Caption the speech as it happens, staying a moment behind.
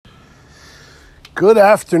Good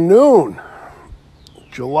afternoon,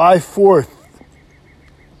 July 4th,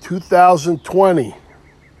 2020,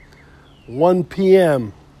 1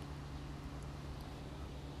 p.m.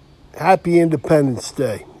 Happy Independence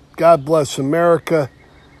Day. God bless America.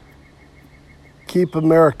 Keep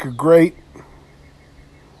America great.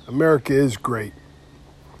 America is great.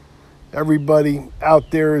 Everybody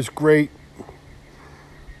out there is great.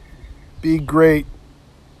 Be great.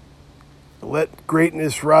 Let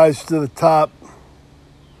greatness rise to the top.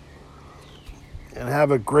 And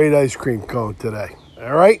have a great ice cream cone today.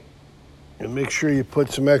 All right? And make sure you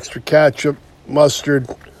put some extra ketchup, mustard,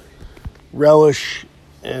 relish,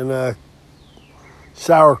 and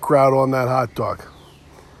sauerkraut on that hot dog.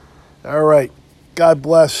 All right. God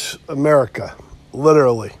bless America.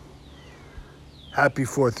 Literally. Happy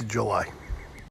 4th of July.